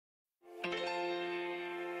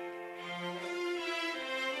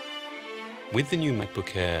With the new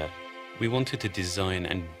MacBook Air, we wanted to design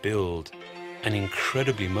and build an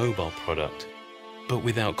incredibly mobile product, but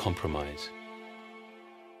without compromise.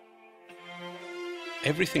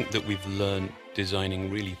 Everything that we've learned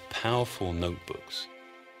designing really powerful notebooks,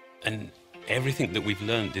 and everything that we've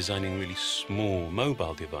learned designing really small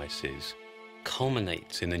mobile devices,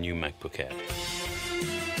 culminates in the new MacBook Air.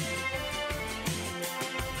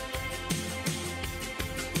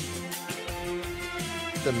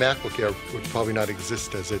 The MacBook Air would probably not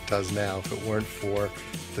exist as it does now if it weren't for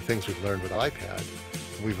the things we've learned with iPad.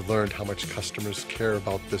 We've learned how much customers care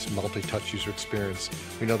about this multi-touch user experience.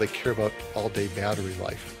 We know they care about all-day battery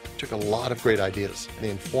life. We took a lot of great ideas and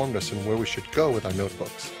they informed us in where we should go with our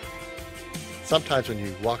notebooks. Sometimes when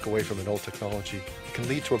you walk away from an old technology, it can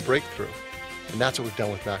lead to a breakthrough. And that's what we've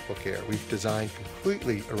done with MacBook Air. We've designed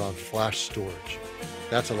completely around flash storage.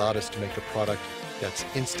 That's allowed us to make a product that's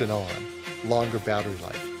instant on, longer battery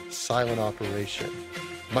life, silent operation,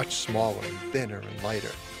 much smaller and thinner and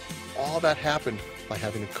lighter. All that happened by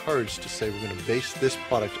having the courage to say we're going to base this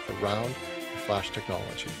product around the flash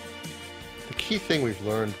technology. The key thing we've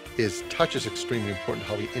learned is touch is extremely important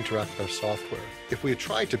how we interact with our software. If we had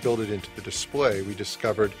tried to build it into the display, we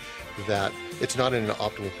discovered that it's not in an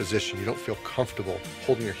optimal position. You don't feel comfortable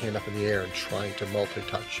holding your hand up in the air and trying to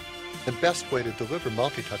multi-touch. The best way to deliver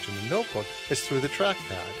multi-touch in the notebook is through the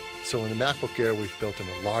trackpad. So in the MacBook Air, we've built in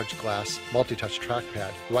a large glass multi-touch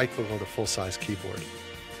trackpad right below the full-size keyboard.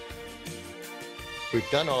 We've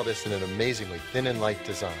done all this in an amazingly thin and light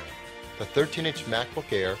design. The 13-inch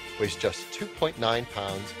MacBook Air weighs just 2.9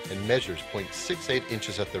 pounds and measures 0.68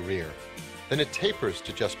 inches at the rear. Then it tapers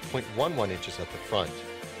to just 0.11 inches at the front.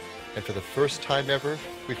 And for the first time ever,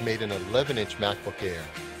 we've made an 11-inch MacBook Air.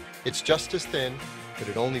 It's just as thin, but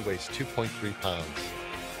it only weighs 2.3 pounds.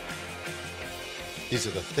 These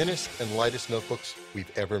are the thinnest and lightest notebooks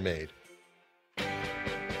we've ever made.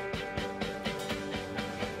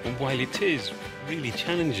 And while it is really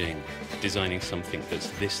challenging designing something that's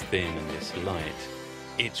this thin and this light,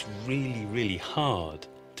 it's really hard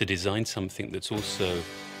to design something that's also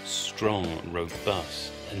strong and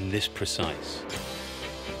robust and this precise.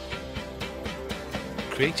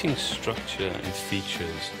 Creating structure and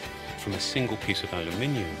features from a single piece of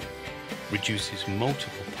aluminium reduces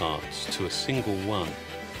multiple parts to a single one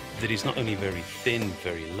that is not only very thin,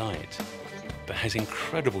 very light, but has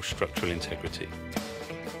incredible structural integrity.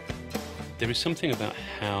 There is something about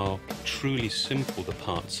how truly simple the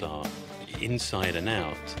parts are, inside and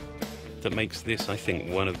out, that makes this, I think,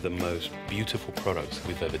 one of the most beautiful products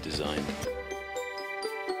we've ever designed.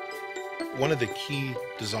 One of the key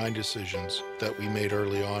design decisions that we made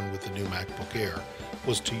early on with the new MacBook Air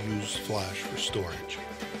was to use flash for storage.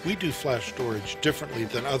 We do flash storage differently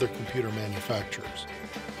than other computer manufacturers.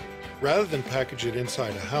 Rather than package it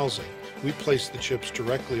inside a housing, we place the chips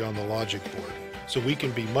directly on the logic board, so we can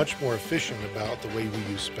be much more efficient about the way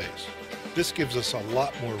we use space. This gives us a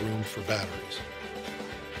lot more room for batteries.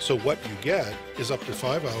 So what you get is up to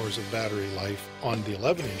 5 hours of battery life on the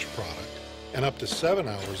 11-inch product and up to 7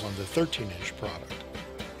 hours on the 13-inch product.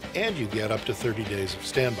 And you get up to 30 days of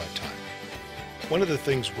standby time. One of the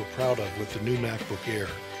things we're proud of with the new MacBook Air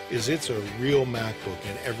is it's a real MacBook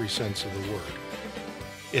in every sense of the word.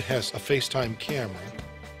 It has a FaceTime camera,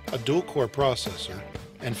 a dual-core processor,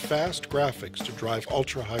 and fast graphics to drive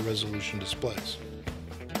ultra-high resolution displays.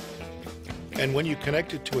 And when you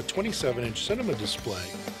connect it to a 27-inch cinema display,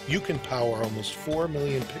 you can power almost 4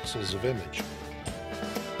 million pixels of image.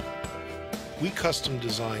 We custom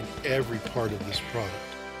design every part of this product,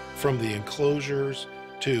 from the enclosures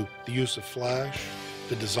to the use of flash,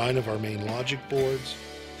 the design of our main logic boards,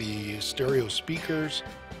 the stereo speakers.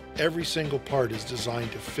 Every single part is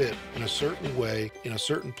designed to fit in a certain way, in a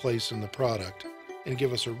certain place in the product, and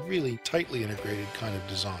give us a really tightly integrated kind of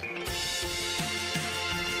design.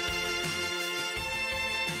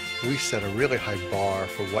 We set a really high bar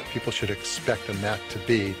for what people should expect a Mac to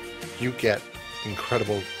be. You get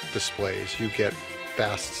incredible displays, you get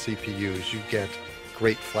fast CPUs, you get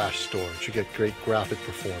great flash storage, you get great graphic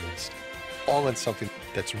performance, all in something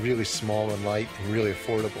that's really small and light and really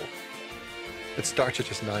affordable. It starts at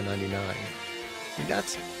just $9.99. And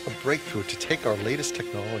that's a breakthrough to take our latest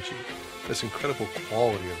technology, this incredible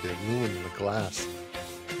quality of the aluminum, the glass,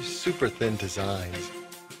 these super thin designs,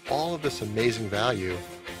 all of this amazing value,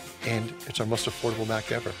 and it's our most affordable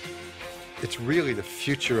Mac ever. It's really the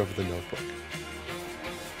future of the notebook.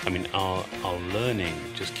 I mean, our learning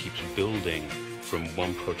just keeps building from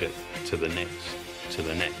one project to the next, to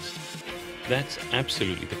the next. That's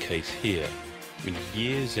absolutely the case here. I mean,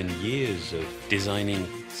 years and years of designing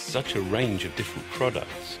such a range of different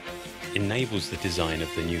products enables the design of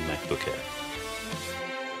the new MacBook Air.